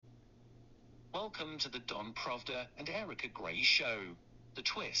Welcome to the Don Provda and Erica Gray Show. The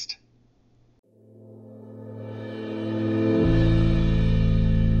Twist.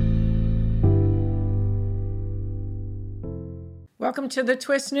 Welcome to the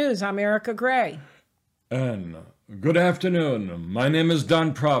Twist News. I'm Erica Gray. And good afternoon. My name is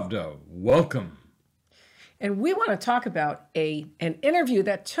Don Provda. Welcome. And we want to talk about an interview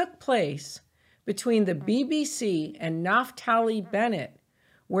that took place between the BBC and Naftali Bennett,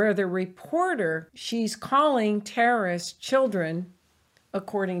 where the reporter, she's calling terrorists children,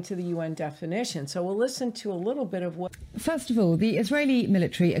 according to the UN definition. So we'll listen to a little bit of what... First of all, the Israeli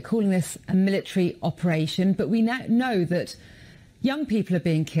military are calling this a military operation, but we now know that young people are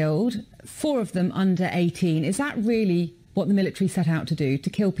being killed, 4 of them under 18. Is that really what the military set out to do, to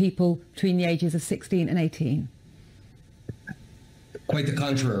kill people between the ages of 16 and 18? Quite the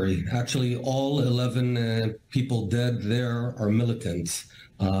contrary. Actually, all 11 people dead there are militants.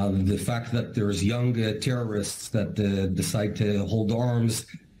 The fact that there's young terrorists that decide to hold arms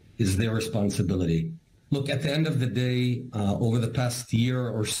is their responsibility. Look, at the end of the day, over the past year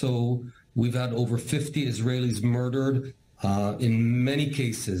or so, we've had over 50 Israelis murdered, in many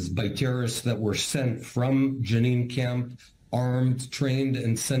cases by terrorists that were sent from Jenin camp, armed, trained,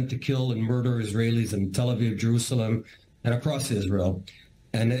 and sent to kill and murder Israelis in Tel Aviv, Jerusalem, and across Israel.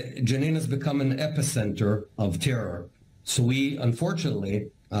 And Jenin has become an epicenter of terror. So we, unfortunately,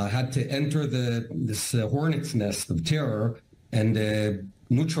 had to enter this hornet's nest of terror and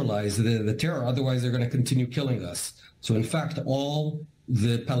neutralize the terror. Otherwise, they're going to continue killing us. So, in fact, all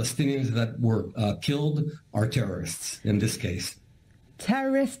the Palestinians that were killed are terrorists in this case.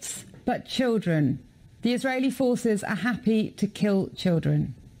 Terrorists, but children. The Israeli forces are happy to kill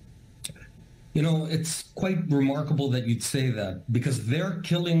children. You know, it's quite remarkable that you'd say that, because they're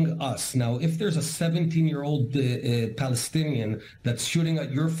killing us. Now, if there's a 17-year-old Palestinian that's shooting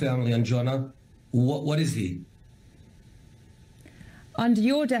at your family, Anjana, what is he? Under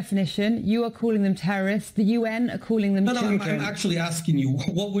your definition, you are calling them terrorists. The UN are calling them children. No, I'm actually asking you,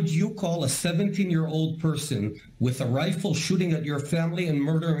 what would you call a 17-year-old person with a rifle shooting at your family and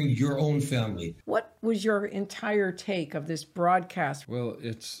murdering your own family? What was your entire take of this broadcast? Well,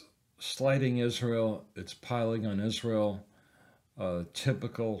 it's slighting Israel. It's piling on Israel.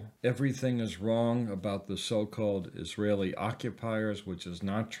 Typical. Everything is wrong about the so-called Israeli occupiers, which is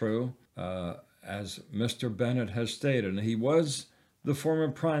not true. As Mr. Bennett has stated, he was the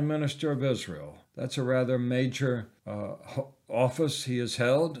former Prime Minister of Israel. That's a rather major office he has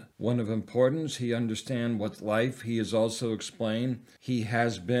held, one of importance. He understands what's life. He has also explained he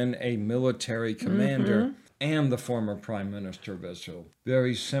has been a military commander and the former Prime Minister of Israel.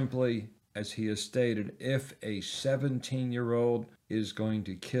 Very simply, as he has stated, if a 17-year-old is going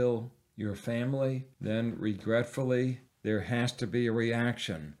to kill your family, then regretfully, there has to be a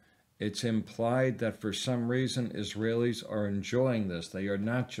reaction. It's implied that for some reason Israelis are enjoying this. They are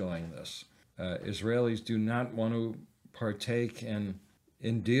not enjoying this. Israelis do not want to partake in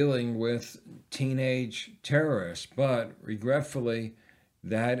dealing with teenage terrorists, but regretfully,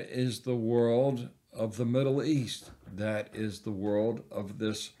 that is the world of the Middle East. That is the world of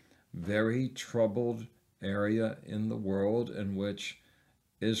this very troubled area in the world in which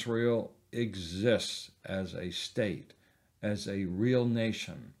Israel exists as a state, as a real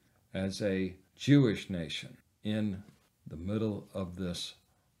nation, as a Jewish nation in the middle of this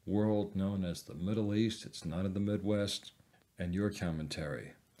world known as the Middle East. It's not in the Midwest. And your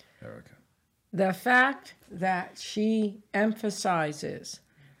commentary, Erica. The fact that she emphasizes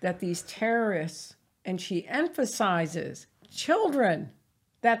that these terrorists, and she emphasizes children,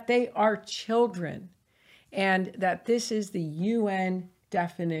 that they are children, and that this is the UN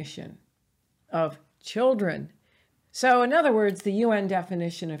definition of children. So in other words, the UN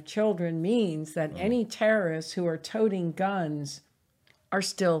definition of children means that any terrorists who are toting guns are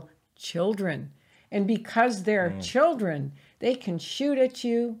still children. And because they're children, they can shoot at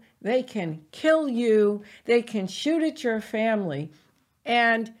you, they can kill you, they can shoot at your family.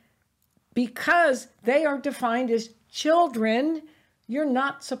 And because they are defined as children, you're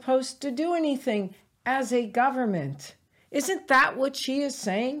not supposed to do anything as a government. Isn't that what she is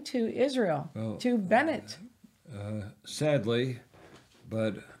saying to Israel, to Bennett? Sadly,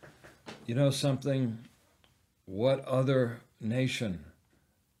 but you know something? What other nation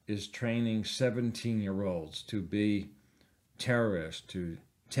is training 17-year-olds to be terrorists, to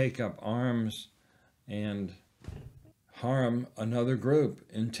take up arms and harm another group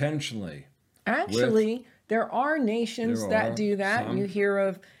intentionally? Actually, there are nations that do that. You hear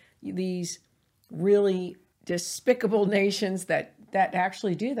of these really despicable nations that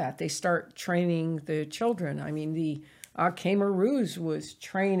actually do that. They start training the children. I mean, the Khmer Rouge was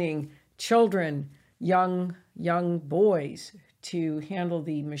training children, young boys, to handle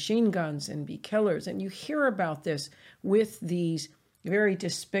the machine guns and be killers. And you hear about this with these very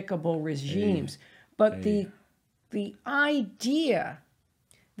despicable regimes. But the idea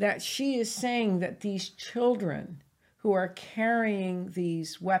that she is saying that these children who are carrying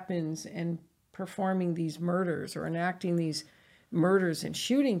these weapons and performing these murders or enacting these murders and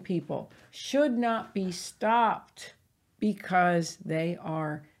shooting people should not be stopped because they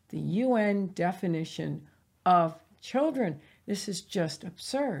are the UN definition of children. This is just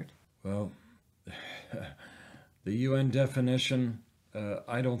absurd. Well, the UN definition,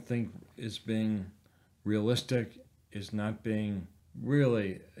 I don't think is being realistic, is not being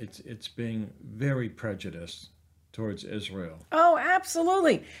really, it's being very prejudiced towards Israel. Oh,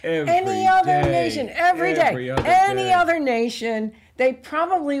 absolutely. Every other day, nation, every day, any day. other nation, they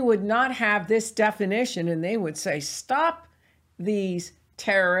probably would not have this definition, and they would say, stop these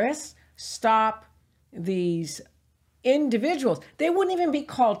terrorists, stop these individuals. They wouldn't even be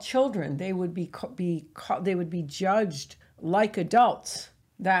called children. They would they would be judged like adults.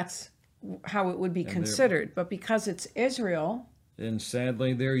 That's how it would be considered. But because it's Israel, and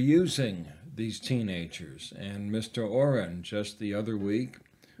sadly, they're using these teenagers. And Mr. Oren, just the other week,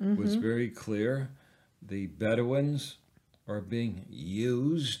 was very clear. The Bedouins are being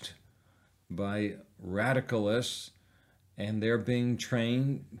used by radicalists, and they're being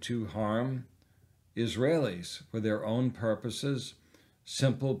trained to harm Israelis for their own purposes.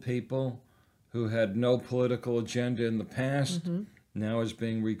 Simple people who had no political agenda in the past now is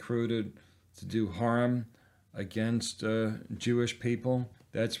being recruited to do harm against Jewish people.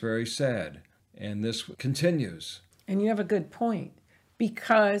 That's very sad. And this continues. and you have a good point,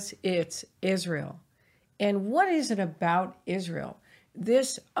 because it's Israel. And what is it about Israel?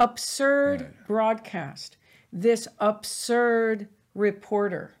 This absurd broadcast, this absurd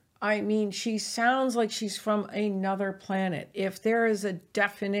reporter. I mean, she sounds like she's from another planet. If there is a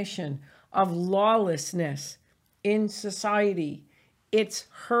definition of lawlessness in society, it's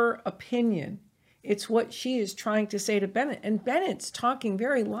her opinion. It's what she is trying to say to Bennett. And Bennett's talking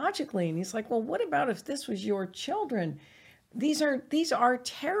very logically. And he's like, well, what about if this was your children? These are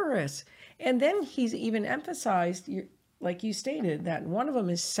terrorists. And then he's even emphasized, like you stated, that one of them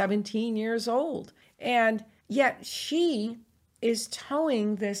is 17 years old. And yet she is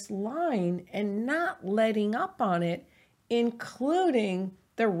towing this line and not letting up on it, including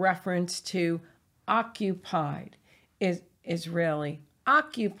the reference to occupied, Israeli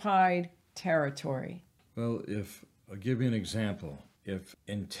occupied territory. Well, I'll give you an example. If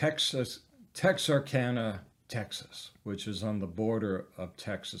in Texarkana, Texas, which is on the border of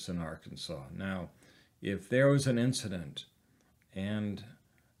Texas and Arkansas. Now, if there was an incident and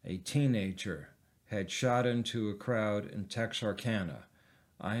a teenager had shot into a crowd in Texarkana,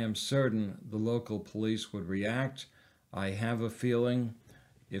 I am certain the local police would react. I have a feeling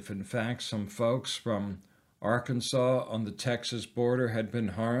if in fact some folks from Arkansas on the Texas border had been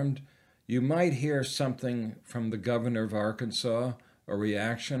harmed, you might hear something from the governor of Arkansas, a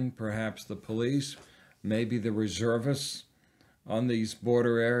reaction, perhaps the police, maybe the reservists on these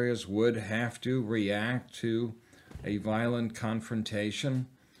border areas would have to react to a violent confrontation.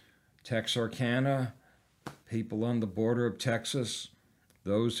 Texarkana, people on the border of Texas,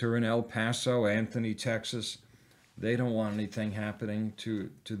 those who are in El Paso, Anthony, Texas, they don't want anything happening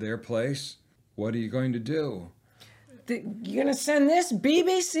to their place. What are you going to do? You're going to send this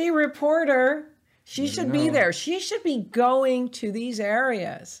BBC reporter. She should be there. She should be going to these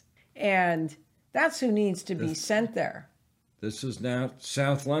areas. And that's who needs to be sent there. This is now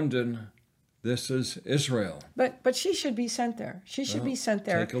South London. This is Israel. But she should be sent there. She should be sent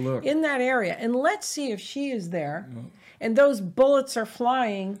there. Take a look. In that area. And let's see if she is there. And those bullets are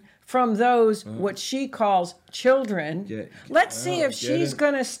flying from those, what she calls children. Let's see if she's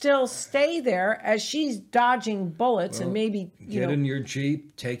going to still stay there as she's dodging bullets and maybe, Get in your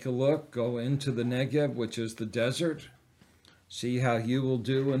Jeep, take a look, go into the Negev, which is the desert. See how you will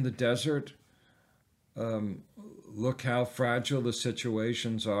do in the desert. Look how fragile the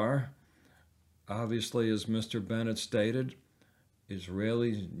situations are. Obviously, as Mr. Bennett stated,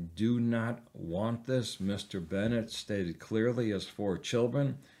 Israelis do not want this. Mr. Bennett stated clearly as for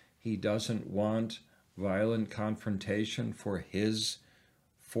children, he doesn't want violent confrontation for his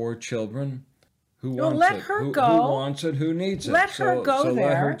 4 children. Who wants let it? her Who go. wants it? Who needs it? Let her go so there.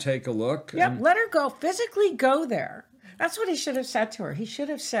 Let her take a look. Yep, let her go. Physically go there. That's what he should have said to her. He should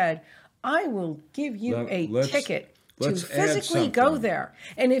have said, I will give you a ticket to physically go there.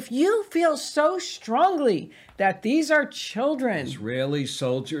 And if you feel so strongly that these are children. Israeli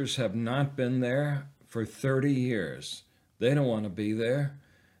soldiers have not been there for 30 years. They don't want to be there.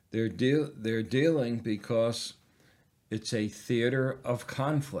 They're dealing because it's a theater of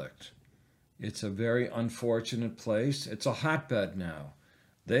conflict. It's a very unfortunate place. It's a hotbed now.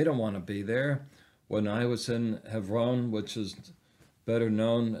 They don't want to be there. When I was in Hebron, which is better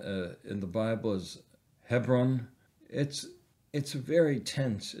known in the Bible as Hebron, it's very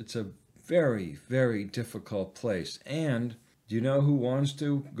tense. It's a very, very difficult place. And do you know who wants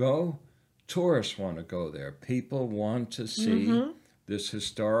to go? Tourists want to go there. People want to see this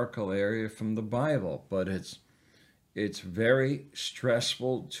historical area from the Bible, but it's very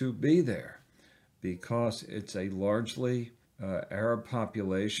stressful to be there because it's a largely Arab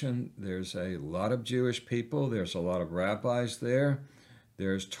population. There's a lot of Jewish people. There's a lot of rabbis there.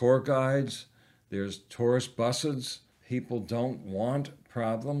 There's tour guides. There's tourist buses. People don't want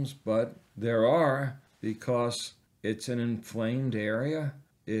problems, but there are because it's an inflamed area.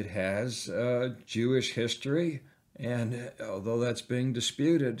 It has Jewish history, and although that's being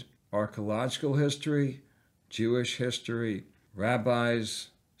disputed, archaeological history, Jewish history, rabbis,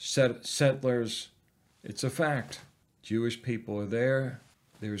 settlers, it's a fact. Jewish people are there.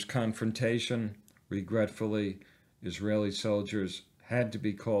 There's confrontation. Regretfully, Israeli soldiers had to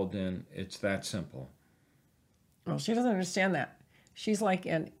be called in. It's that simple. Well, she doesn't understand that. She's like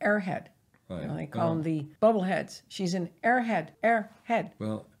an airhead. Right. You know, they call them the bubbleheads. She's an airhead.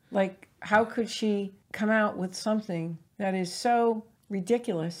 Well, like, how could she come out with something that is so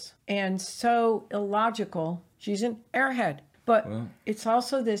ridiculous and so illogical? She's an airhead. But it's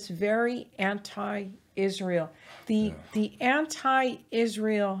also this very anti-Israel. The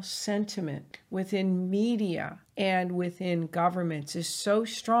anti-Israel sentiment within media and within governments is so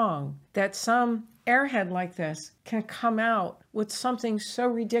strong that some airhead like this can come out with something so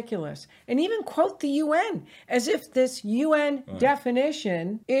ridiculous and even quote the UN as if this UN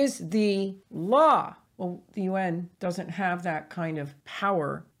definition is the law. Well, the UN doesn't have that kind of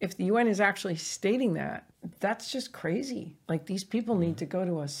power. If the UN is actually stating that, that's just crazy. Like, these people need to go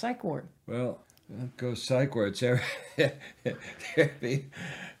to a psych ward. Well, go psych wards. There'd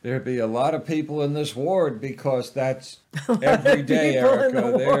be a lot of people in this ward because that's every day,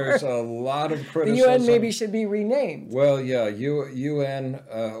 Erica. There's a lot of criticism. The UN maybe should be renamed. Well, yeah, UN.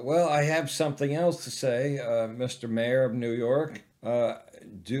 Well, I have something else to say, Mr. Mayor of New York.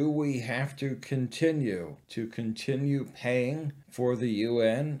 Do we have to continue paying for the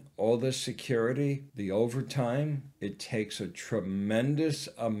UN, all the security, the overtime? It takes a tremendous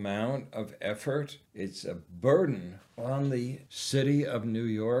amount of effort. It's a burden on the city of New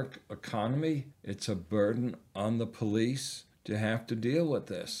York economy. It's a burden on the police to have to deal with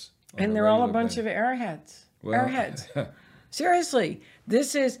this. And they're all a bunch of airheads. Airheads. Seriously,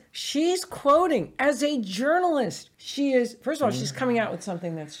 she's quoting as a journalist. She is, first of all, she's coming out with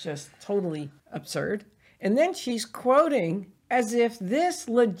something that's just totally absurd. And then she's quoting as if this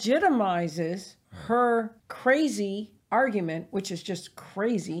legitimizes her crazy argument, which is just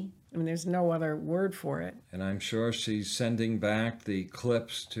crazy. I mean, there's no other word for it. And I'm sure she's sending back the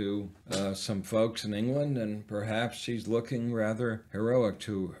clips to some folks in England, and perhaps she's looking rather heroic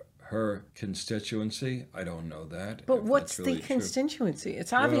to her constituency. I don't know that. But what's really the constituency?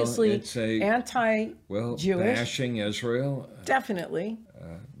 It's obviously anti-Jewish. Bashing Israel. Definitely.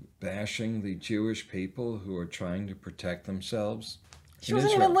 Bashing the Jewish people who are trying to protect themselves. She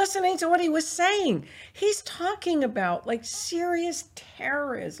wasn't even listening to what he was saying. He's talking about like serious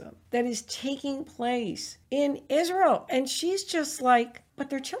terrorism that is taking place in Israel. And she's just like, but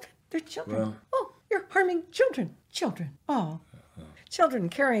they're children. They're children. Well, oh, you're harming children. Children. Oh. Children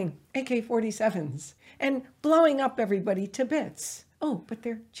carrying AK-47s and blowing up everybody to bits. Oh, but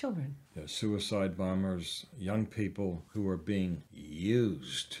they're children. Yeah, suicide bombers, young people who are being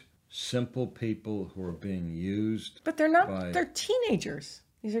used. Simple people who are being used. But they're not, they're teenagers.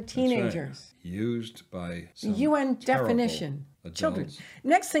 These are teenagers. Right. Used by some UN definition. Adults. Children.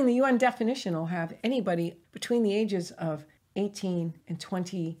 Next thing, the UN definition will have anybody between the ages of 18 and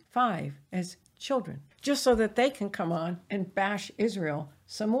 25 as children, just so that they can come on and bash Israel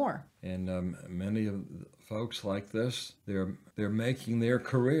some more. And many of the folks like this, they're making their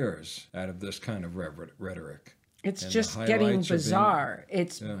careers out of this kind of rhetoric. It's just getting bizarre.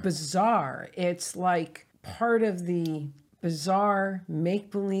 It's bizarre. It's like part of the bizarre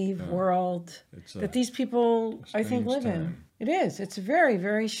make-believe world that these people, I think, live in. It is. It's very,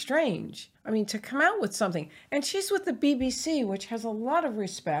 very strange. I mean, to come out with something. And she's with the BBC, which has a lot of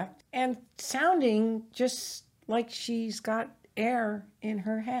respect, and sounding just like she's got air in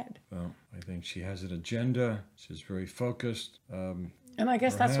her head. Well, I think she has an agenda. She's very focused. And I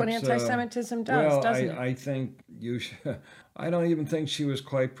guess that's what anti-Semitism does, doesn't it? I think I don't even think she was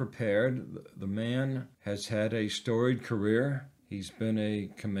quite prepared. The man has had a storied career. He's been a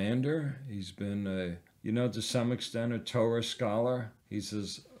commander. He's been to some extent, a Torah scholar.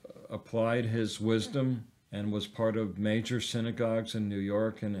 He's applied his wisdom and was part of major synagogues in New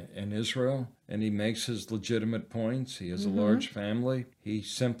York and Israel. And he makes his legitimate points. He has a large family. He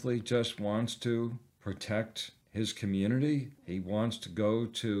simply just wants to protect his community. He wants to go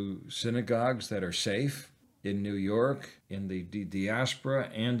to synagogues that are safe in New York, in the diaspora,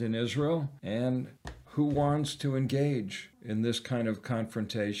 and in Israel. And who wants to engage in this kind of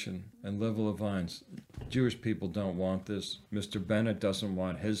confrontation and level of violence? Jewish people don't want this. Mr. Bennett doesn't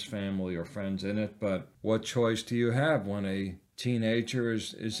want his family or friends in it, but what choice do you have when a teenager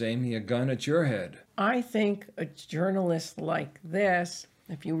is aiming a gun at your head? I think a journalist like this,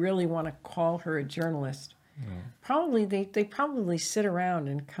 if you really want to call her a journalist, probably they probably sit around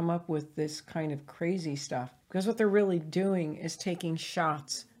and come up with this kind of crazy stuff, because what they're really doing is taking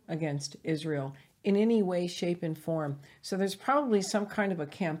shots against Israel in any way, shape, and form. So there's probably some kind of a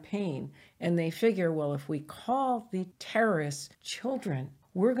campaign, and they figure, well, if we call the terrorists children,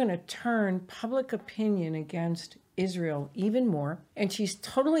 we're going to turn public opinion against Israel even more. And she's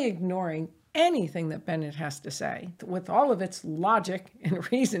totally ignoring anything that Bennett has to say, with all of its logic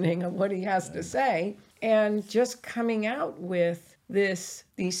and reasoning of what he has to say, and just coming out with these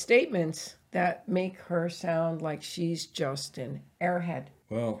statements that make her sound like she's just an airhead.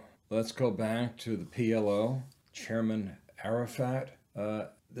 Well, let's go back to the PLO, Chairman Arafat.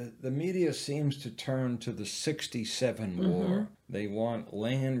 The media seems to turn to the 67 war. They want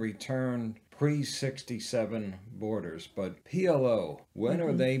land returned pre-67 borders. But PLO, when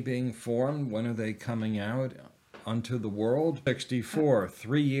are they being formed? When are they coming out unto the world? 64,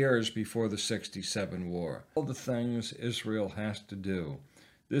 3 years before the 67 war. All the things Israel has to do.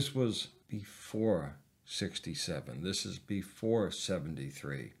 This was before 67. This is before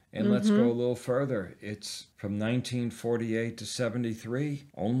 73. And let's go a little further. It's from 1948 to 73,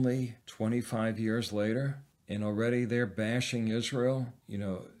 only 25 years later, and already they're bashing Israel,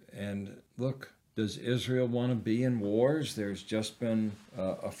 and look, does Israel want to be in wars? There's just been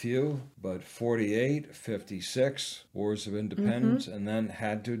a few, but 48, 56, wars of independence, and then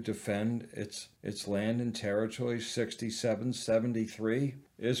had to defend its land and territory, 67, 73.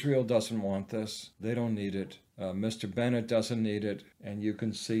 Israel doesn't want this. They don't need it. Mr. Bennett doesn't need it, and you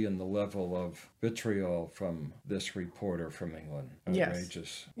can see in the level of vitriol from this reporter from England.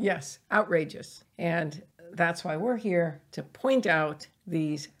 Outrageous. Yes, outrageous. And that's why we're here, to point out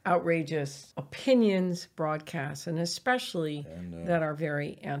these outrageous opinions, broadcasts, and especially that are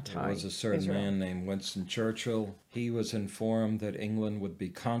very anti-Israel. There was a certain man named Winston Churchill. He was informed that England would be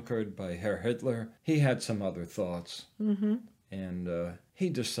conquered by Herr Hitler. He had some other thoughts, and he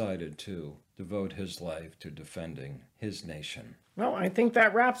decided to devote his life to defending his nation. Well, I think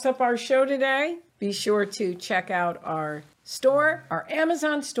that wraps up our show today. Be sure to check out our store, our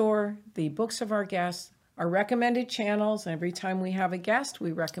Amazon store, the books of our guests, our recommended channels. Every time we have a guest,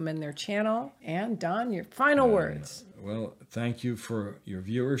 we recommend their channel. And Don, your final words. Well, thank you for your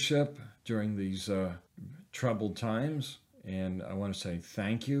viewership during these troubled times. And I want to say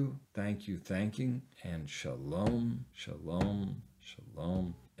thank you, and shalom, shalom,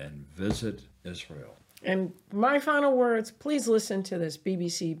 shalom, and visit Israel. And my final words, please listen to this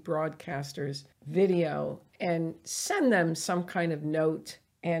BBC broadcaster's video and send them some kind of note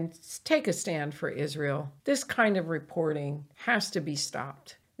and take a stand for Israel. This kind of reporting has to be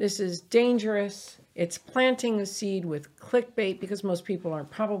stopped. This is dangerous. It's planting a seed with clickbait, because most people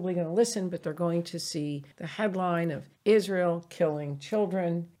aren't probably going to listen, but they're going to see the headline of Israel killing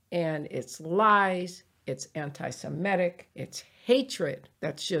children, and it's lies, it's anti-Semitic, it's hatred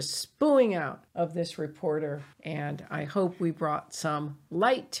that's just spewing out of this reporter. And I hope we brought some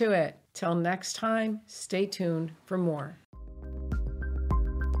light to it. Till next time, stay tuned for more.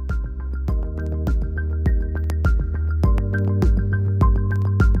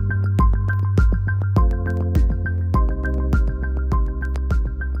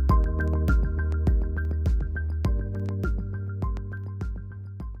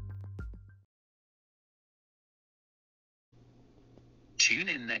 Tune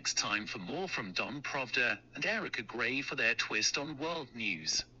in next time for more from Don Provda and Erica Gray for their twist on world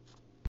news.